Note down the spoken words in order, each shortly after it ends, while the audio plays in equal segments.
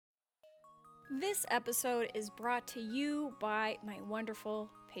This episode is brought to you by my wonderful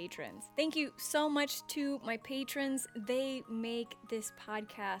patrons. Thank you so much to my patrons. They make this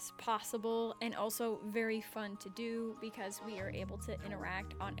podcast possible and also very fun to do because we are able to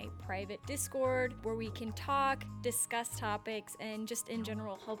interact on a private Discord where we can talk, discuss topics, and just in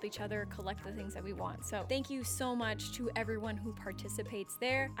general help each other collect the things that we want. So thank you so much to everyone who participates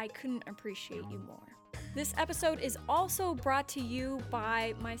there. I couldn't appreciate you more. This episode is also brought to you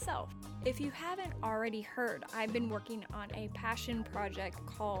by myself. If you haven't already heard, I've been working on a passion project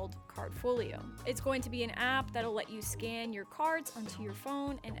called Cardfolio. It's going to be an app that'll let you scan your cards onto your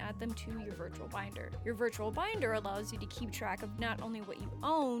phone and add them to your virtual binder. Your virtual binder allows you to keep track of not only what you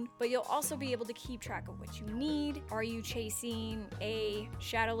own, but you'll also be able to keep track of what you need. Are you chasing a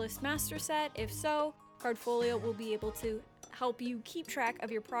Shadowless Master set? If so, Cardfolio will be able to help you keep track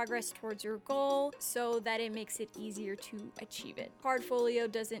of your progress towards your goal so that it makes it easier to achieve it.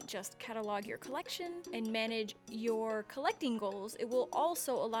 Cardfolio doesn't just catalog your collection and manage your collecting goals, it will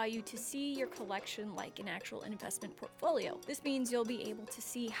also allow you to see your collection like an actual investment portfolio. This means you'll be able to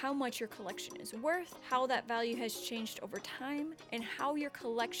see how much your collection is worth, how that value has changed over time, and how your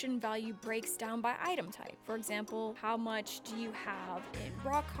collection value breaks down by item type. For example, how much do you have in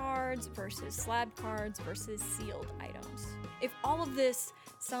raw cards versus slab cards versus sealed items? If all of this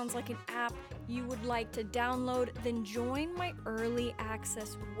sounds like an app you would like to download, then join my early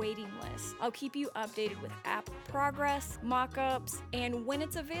access waiting list. I'll keep you updated with app progress, mock-ups, and when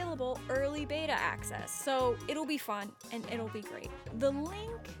it's available, early beta access. So it'll be fun and it'll be great. The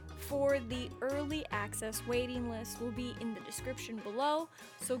link for the early access waiting list will be in the description below,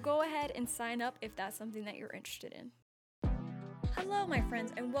 so go ahead and sign up if that's something that you're interested in. Hello, my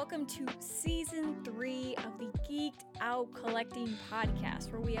friends, and welcome to Season 3 of the Geeked Out Collecting podcast,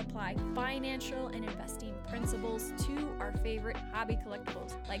 where we apply financial and investing principles to our favorite hobby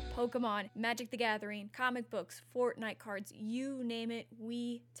collectibles like Pokemon, Magic the Gathering, comic books, Fortnite cards, you name it,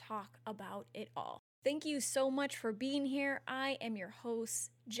 we talk about it all. Thank you so much for being here. I am your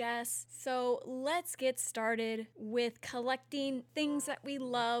host, Jess. So let's get started with collecting things that we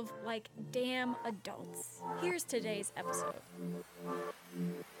love like damn adults. Here's today's episode.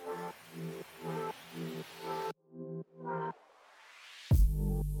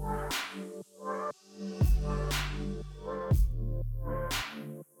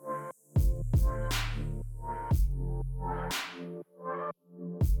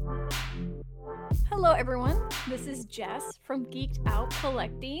 Hello everyone, this is Jess from Geeked Out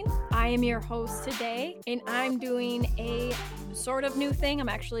Collecting. I am your host today, and I'm doing a sort of new thing. I'm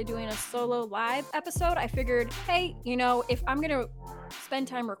actually doing a solo live episode. I figured, hey, if I'm gonna spend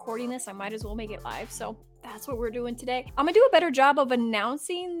time recording this, I might as well make it live. So that's what we're doing today. I'm gonna do a better job of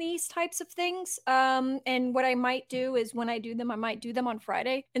announcing these types of things. And what I might do is when I do them, I might do them on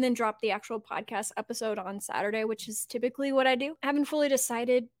Friday and then drop the actual podcast episode on Saturday, which is typically what I do. I haven't fully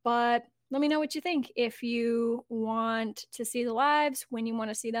decided, but let me know what you think. If you want to see the lives, when you want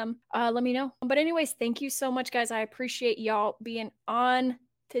to see them, let me know. But anyways, thank you so much, guys. I appreciate y'all being on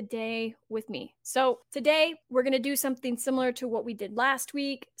today with me. So today we're going to do something similar to what we did last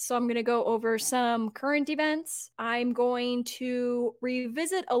week. So I'm going to go over some current events. I'm going to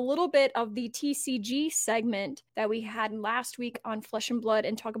revisit a little bit of the TCG segment that we had last week on Flesh and Blood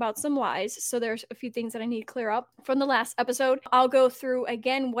and talk about some lies. So there's a few things that I need to clear up from the last episode. I'll go through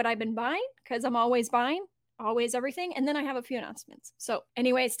again what I've been buying because I'm always buying. Always everything. And then I have a few announcements. So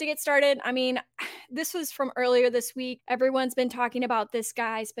anyways, to get started, this was from earlier this week. Everyone's been talking about this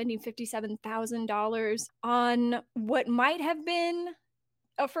guy spending $57,000 on what might have been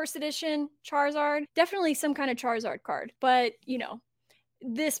a first edition Charizard. Definitely some kind of Charizard card. But,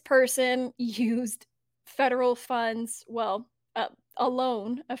 this person used federal funds, a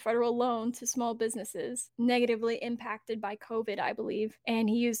federal loan to small businesses negatively impacted by COVID, I believe. And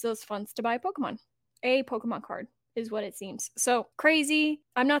he used those funds to buy a Pokemon card is what it seems. So crazy.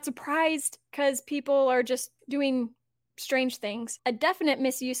 I'm not surprised because people are just doing strange things. A definite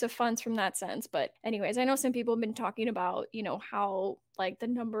misuse of funds from that sense. But anyways, I know some people have been talking about, how like the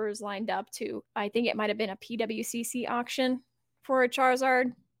numbers lined up to, I think it might have been a PWCC auction for a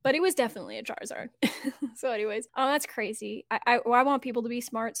Charizard, but it was definitely a Charizard. So anyways, that's crazy. I want people to be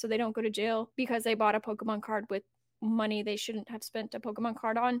smart so they don't go to jail because they bought a Pokemon card with money they shouldn't have spent a Pokemon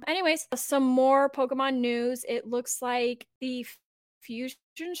card on. Anyways, some more Pokemon news. It looks like the Fusion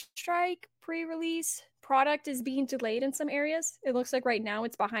Strike pre-release product is being delayed in some areas. It looks like right now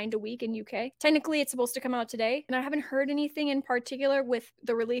it's behind a week in UK. Technically, it's supposed to come out today, and I haven't heard anything in particular with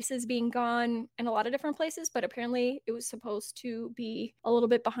the releases being gone in a lot of different places, but apparently it was supposed to be a little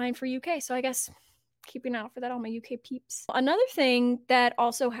bit behind for UK. So I guess keep an eye out for that, all my UK peeps. Another thing that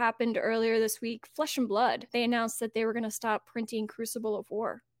also happened earlier this week, Flesh and Blood. They announced that they were going to stop printing Crucible of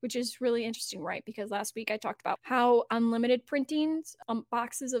War, which is really interesting, right? Because last week I talked about how unlimited printings on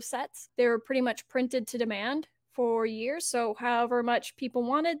boxes of sets, they were pretty much printed to demand for years. So however much people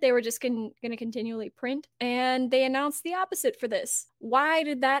wanted, they were just going to continually print. And they announced the opposite for this. Why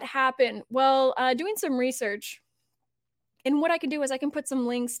did that happen? Well, doing some research, and what I can do is I can put some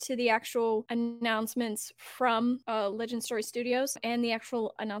links to the actual announcements from Legend Story Studios and the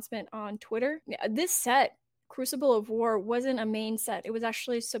actual announcement on Twitter. This set, Crucible of War, wasn't a main set. It was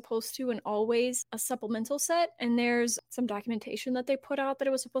actually supposed to and always a supplemental set. And there's some documentation that they put out that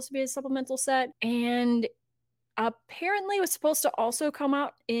it was supposed to be a supplemental set. And apparently it was supposed to also come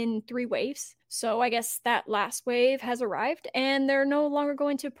out in 3 waves. So I guess that last wave has arrived and they're no longer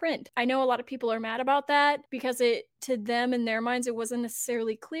going to print. I know a lot of people are mad about that because it, to them in their minds, it wasn't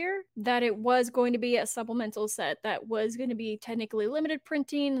necessarily clear that it was going to be a supplemental set that was going to be technically limited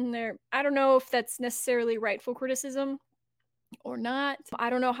printing. And I don't know if that's necessarily rightful criticism or not. I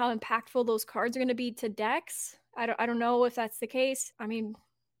don't know how impactful those cards are going to be to decks. I don't know if that's the case. I mean,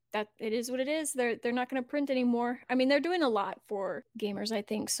 that it is what it is. They're not going to print anymore. I mean, they're doing a lot for gamers, I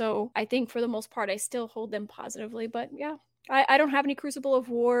think. So I think for the most part, I still hold them positively. But yeah, I don't have any Crucible of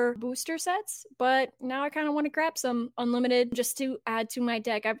War booster sets, but now I kind of want to grab some unlimited just to add to my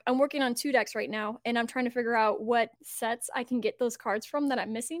deck. I'm working on 2 decks right now, and I'm trying to figure out what sets I can get those cards from that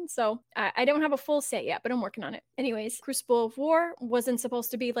I'm missing. So I don't have a full set yet, but I'm working on it. Anyways, Crucible of War wasn't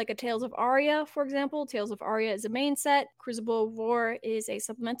supposed to be like a Tales of Aria, for example. Tales of Aria is a main set. Crucible of War is a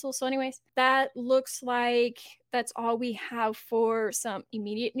supplemental. So anyways, that looks like that's all we have for some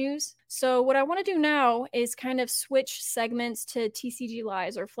immediate news. So what I want to do now is kind of switch segments to TCG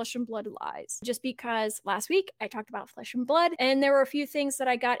Lies or Flesh and Blood Lies, just because last week I talked about Flesh and Blood and there were a few things that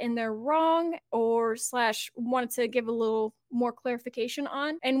I got in there wrong or / wanted to give a little more clarification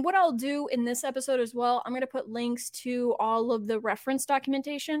on. And what I'll do in this episode as well, I'm going to put links to all of the reference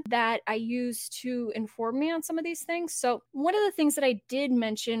documentation that I use to inform me on some of these things. So one of the things that I did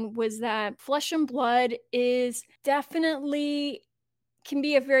mention was that Flesh and Blood is definitely can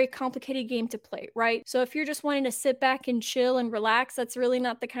be a very complicated game to play, right? So if you're just wanting to sit back and chill and relax, that's really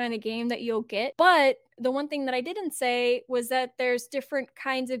not the kind of game that you'll get. But the one thing that I didn't say was that there's different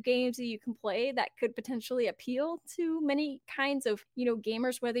kinds of games that you can play that could potentially appeal to many kinds of,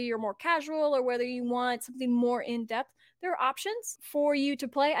 gamers, whether you're more casual or whether you want something more in-depth. There are options for you to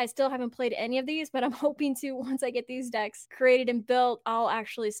play. I still haven't played any of these, but I'm hoping to, once I get these decks created and built, I'll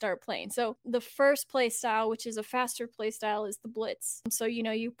actually start playing. So the first play style, which is a faster play style, is the Blitz. So,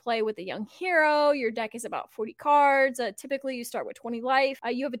 you play with a young hero. Your deck is about 40 cards. Typically, you start with 20 life.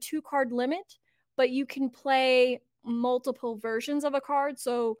 You have a 2-card limit, but you can play multiple versions of a card.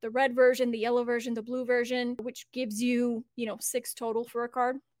 So the red version, the yellow version, the blue version, which gives you, 6 total for a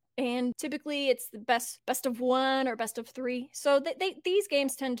card. And typically it's the best of 1 or best of 3. So these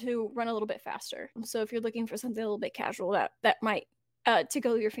games tend to run a little bit faster. So if you're looking for something a little bit casual, that might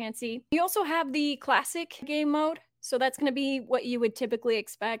tickle your fancy. You also have the classic game mode. So that's going to be what you would typically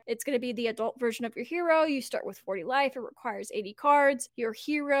expect. It's going to be the adult version of your hero. You start with 40 life. It requires 80 cards. Your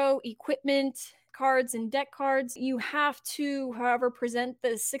hero, equipment, cards, and deck cards. You have to, however, present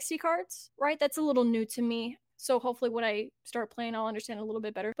the 60 cards, right? That's a little new to me. So hopefully when I start playing, I'll understand a little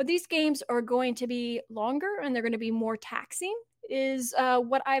bit better. But these games are going to be longer and they're going to be more taxing, is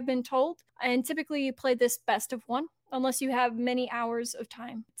what I've been told. And typically you play this best of 1, unless you have many hours of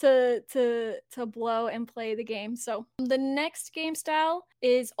time to blow and play the game. So the next game style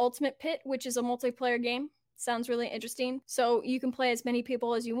is Ultimate Pit, which is a multiplayer game. Sounds really interesting. So you can play as many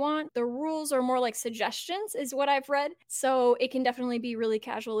people as you want. The rules are more like suggestions, is what I've read. So it can definitely be really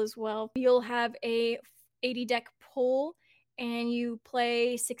casual as well. You'll have a 80 deck pool and you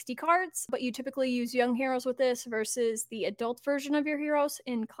play 60 cards, but you typically use young heroes with this versus the adult version of your heroes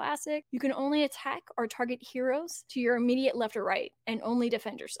in classic. You can only attack or target heroes to your immediate left or right and only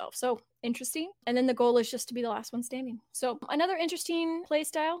defend yourself. So interesting. And then the goal is just to be the last one standing. So another interesting play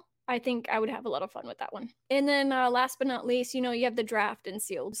style. I think I would have a lot of fun with that one. And then last but not least, you have the draft and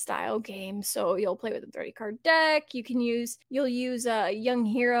sealed style game. So you'll play with a 30-card deck. You'll use a young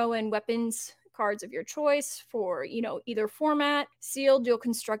hero and weapons cards of your choice for, either format. Sealed, you'll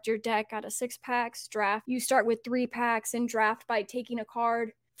construct your deck out of 6 packs. Draft, you start with 3 packs and draft by taking a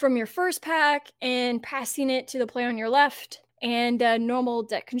card from your first pack and passing it to the player on your left. And normal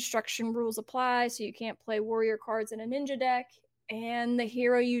deck construction rules apply, so you can't play warrior cards in a ninja deck. And the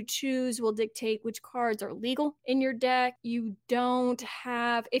hero you choose will dictate which cards are legal in your deck. If you don't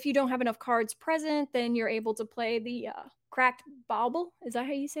have enough cards present, then you're able to play the cracked bauble. Is that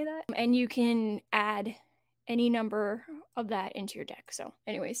how you say that? And you can add any number of that into your deck. So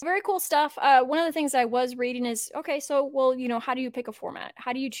anyways, very cool stuff. One of the things I was reading is, okay, so, well, how do you pick a format?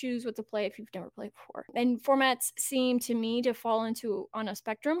 How do you choose what to play if you've never played before? And formats seem to me to fall on a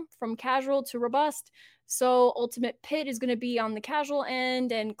spectrum from casual to robust. So Ultimate Pit is going to be on the casual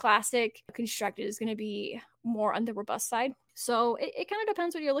end, and Classic Constructed is going to be more on the robust side. So it kind of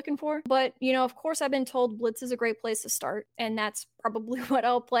depends what you're looking for. But, of course, I've been told Blitz is a great place to start, and that's probably what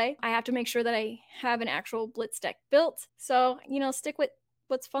I'll play. I have to make sure that I have an actual Blitz deck built. So, stick with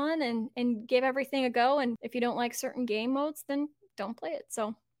what's fun and give everything a go. And if you don't like certain game modes, then don't play it.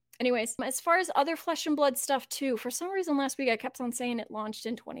 So anyways, as far as other Flesh and Blood stuff too, for some reason last week I kept on saying it launched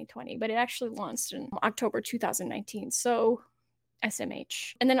in 2020, but it actually launched in October 2019. So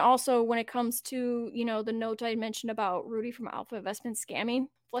SMH. And then also when it comes to, the note I mentioned about Rudy from Alpha Investment scamming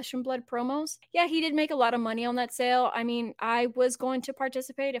Flesh and Blood promos. Yeah, he did make a lot of money on that sale. I mean, I was going to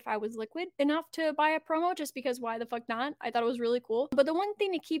participate if I was liquid enough to buy a promo, just because why the fuck not? I thought it was really cool. But the one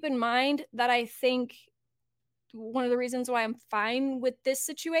thing to keep in mind that I think one of the reasons why I'm fine with this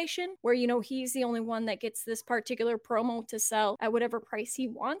situation, where, he's the only one that gets this particular promo to sell at whatever price he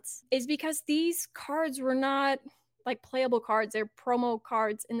wants, is because these cards were not like playable cards. They're promo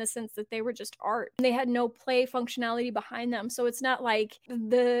cards in the sense that they were just art. They had no play functionality behind them. So it's not like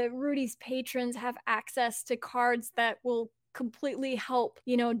the Rudy's patrons have access to cards that will completely help,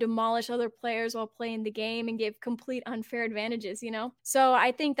 demolish other players while playing the game and give complete unfair advantages, So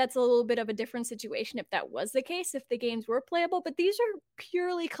I think that's a little bit of a different situation if that was the case, if the games were playable, but these are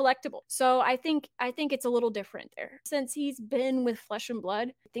purely collectible. So I think it's a little different there. Since he's been with Flesh and Blood,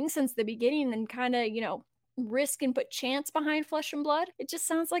 I think since the beginning, and kind of, risk and put chance behind Flesh and Blood, it just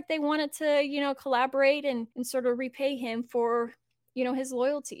sounds like they wanted to, collaborate and sort of repay him for, his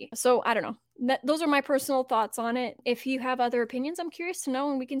loyalty. So I don't know. Those are my personal thoughts on it. If you have other opinions, I'm curious to know,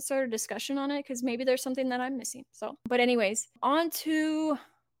 and we can start a discussion on it, because maybe there's something that I'm missing. So, but anyways, on to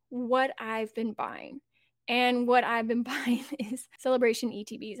what I've been buying. And what I've been buying is Celebration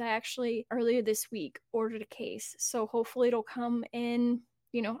ETBs. I actually, earlier this week, ordered a case. So hopefully it'll come in,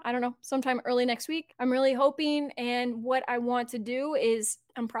 I don't know, sometime early next week. I'm really hoping. And what I want to do is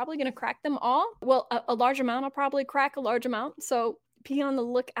I'm probably going to crack them all. Well, a large amount. I'll probably crack a large amount. So be on the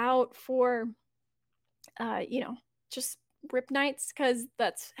lookout for, just rip nights, because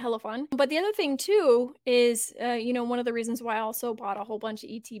that's hella fun. But the other thing too is, one of the reasons why I also bought a whole bunch of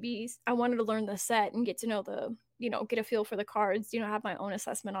ETBs, I wanted to learn the set and get to know get a feel for the cards, have my own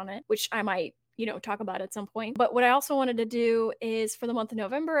assessment on it, which I might talk about at some point. But what I also wanted to do is, for the month of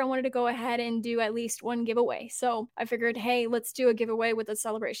November, I wanted to go ahead and do at least one giveaway. So I figured, hey, let's do a giveaway with the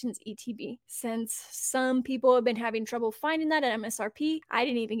Celebrations ETB. Since some people have been having trouble finding that at MSRP, I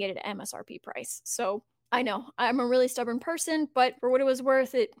didn't even get it at MSRP price. So I know I'm a really stubborn person, but for what it was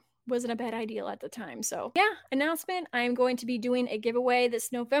worth, it wasn't a bad idea at the time. So yeah, announcement, I'm going to be doing a giveaway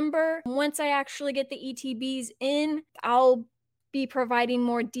this November. Once I actually get the ETBs in, I'll be providing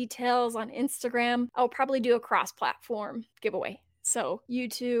more details on Instagram. I'll probably do a cross-platform giveaway. So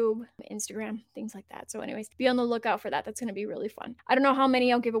YouTube, Instagram, things like that. So anyways, be on the lookout for that. That's going to be really fun. I don't know how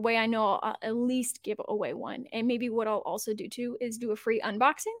many I'll give away. I know I'll at least give away one. And maybe what I'll also do too is do a free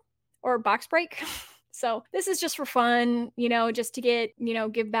unboxing or box break. So this is just for fun, just to get,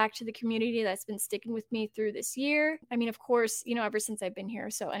 give back to the community that's been sticking with me through this year. I mean, of course, ever since I've been here.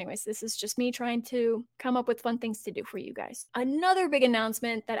 So anyways, this is just me trying to come up with fun things to do for you guys. Another big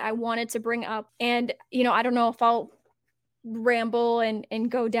announcement that I wanted to bring up, and, I don't know if I'll ramble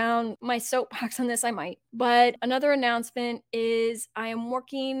and go down my soapbox on this, I might. But another announcement is I am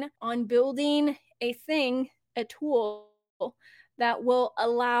working on building a tool that will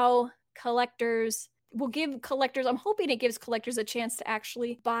allow collectors, I'm hoping it gives collectors a chance to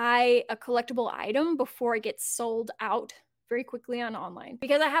actually buy a collectible item before it gets sold out very quickly on online,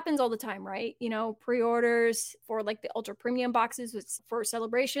 because that happens all the time, right? Pre-orders for like the ultra premium boxes for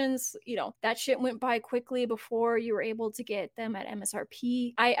Celebrations, that shit went by quickly before you were able to get them at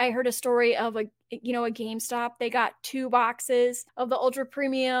MSRP. I heard a story of a GameStop. They got 2 boxes of the ultra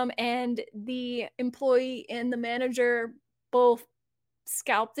premium, and the employee and the manager both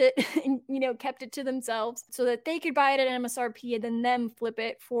scalped it and kept it to themselves so that they could buy it at MSRP and then them flip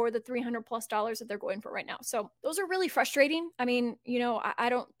it for the $300+ that they're going for right now. So those are really frustrating. I mean, I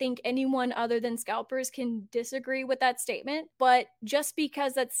don't think anyone other than scalpers can disagree with that statement, but just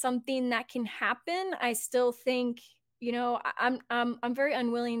because that's something that can happen, I still think I'm very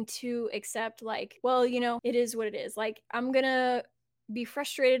unwilling to accept, like, well, it is what it is. Like, I'm gonna be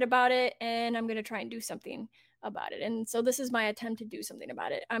frustrated about it and I'm gonna try and do something about it. And so this is my attempt to do something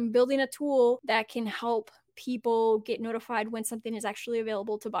about it. I'm building a tool that can help people get notified when something is actually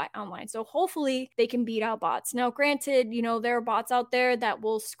available to buy online. So hopefully they can beat out bots. Now, granted, there are bots out there that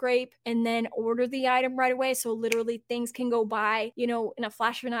will scrape and then order the item right away. So literally things can go by, in a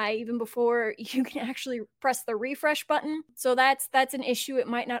flash of an eye, even before you can actually press the refresh button. So that's an issue. It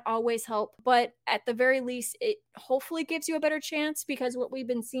might not always help, but at the very least, it hopefully gives you a better chance, because what we've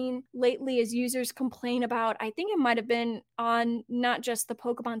been seeing lately is users complain about, I think it might have been on not just the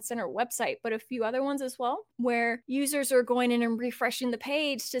Pokemon Center website, but a few other ones as well, where users are going in and refreshing the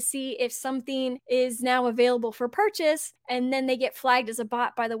page to see if something is now available for purchase, and then they get flagged as a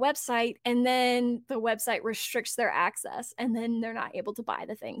bot by the website, and then the website restricts their access, and then they're not able to buy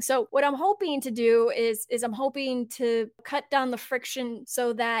the thing. So what I'm hoping to do is I'm hoping to cut down the friction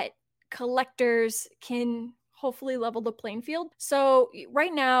so that collectors can hopefully level the playing field. So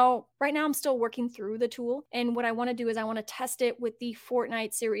right now I'm still working through the tool, and what I want to do is I want to test it with the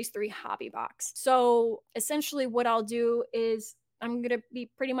Fortnite Series 3 hobby box. So essentially what I'll do is I'm going to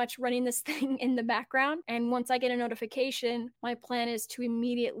be pretty much running this thing in the background, and once I get a notification, my plan is to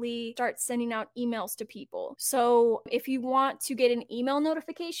immediately start sending out emails to people. So if you want to get an email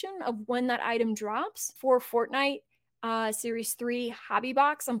notification of when that item drops for Fortnite Series 3 hobby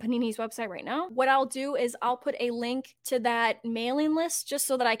box on Panini's website right now, what I'll do is I'll put a link to that mailing list just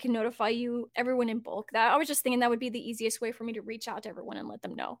so that I can notify everyone in bulk. That I was just thinking that would be the easiest way for me to reach out to everyone and let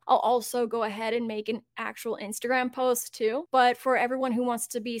them know. I'll also go ahead and make an actual Instagram post too, but for everyone who wants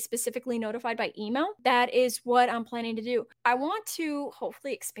to be specifically notified by email, that is what I'm planning to do. I want to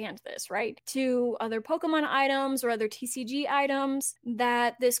hopefully expand this, right, to other Pokemon items or other TCG items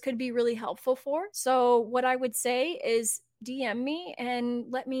that this could be really helpful for. So what I would say is DM me and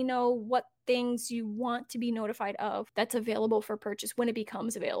let me know what things you want to be notified of that's available for purchase when it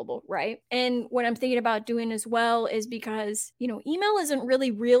becomes available, right? And what I'm thinking about doing as well is because, email isn't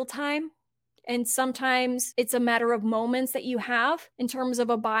really real time. And sometimes it's a matter of moments that you have in terms of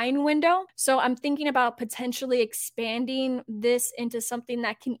a buying window. So I'm thinking about potentially expanding this into something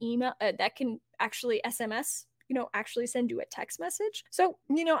that can that can actually SMS, actually send you a text message. So,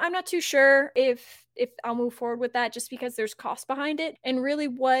 I'm not too sure if I'll move forward with that, just because there's cost behind it. And really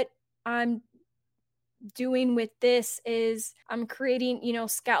what I'm doing with this is I'm creating,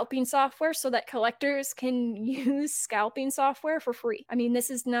 scalping software so that collectors can use scalping software for free. I mean, this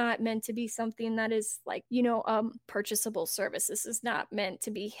is not meant to be something that is like, purchasable service. This is not meant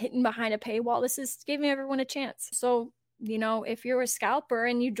to be hidden behind a paywall. This is giving everyone a chance. So if you're a scalper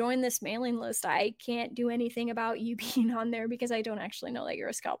and you join this mailing list, I can't do anything about you being on there because I don't actually know that you're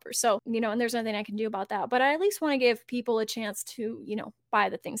a scalper. So, and there's nothing I can do about that. But I at least want to give people a chance to, buy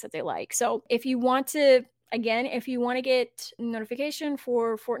the things that they like. So if you want to get notification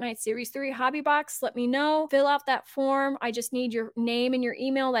for Fortnite Series 3 hobby box, let me know. Fill out that form. I just need your name and your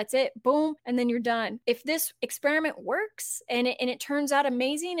email. That's it. Boom. And then you're done. If this experiment works and it turns out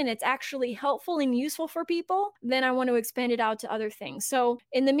amazing and it's actually helpful and useful for people, then I want to expand it out to other things. So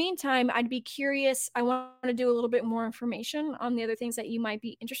in the meantime, I'd be curious. I want to do a little bit more information on the other things that you might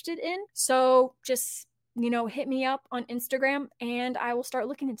be interested in. So just hit me up on Instagram and I will start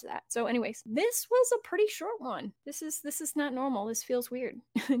looking into that. So anyways, this was a pretty short one. This is not normal. This feels weird.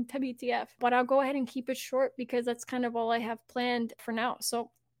 WTF. But I'll go ahead and keep it short because that's kind of all I have planned for now.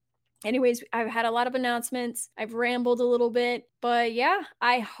 So anyways, I've had a lot of announcements. I've rambled a little bit, but yeah,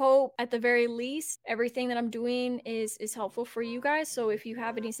 I hope at the very least everything that I'm doing is helpful for you guys. So if you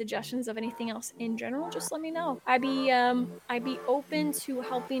have any suggestions of anything else in general, just let me know. I'd be open to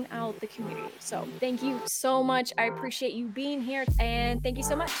helping out the community. So thank you so much. I appreciate you being here, and thank you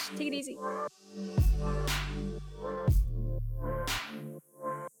so much. Take it easy.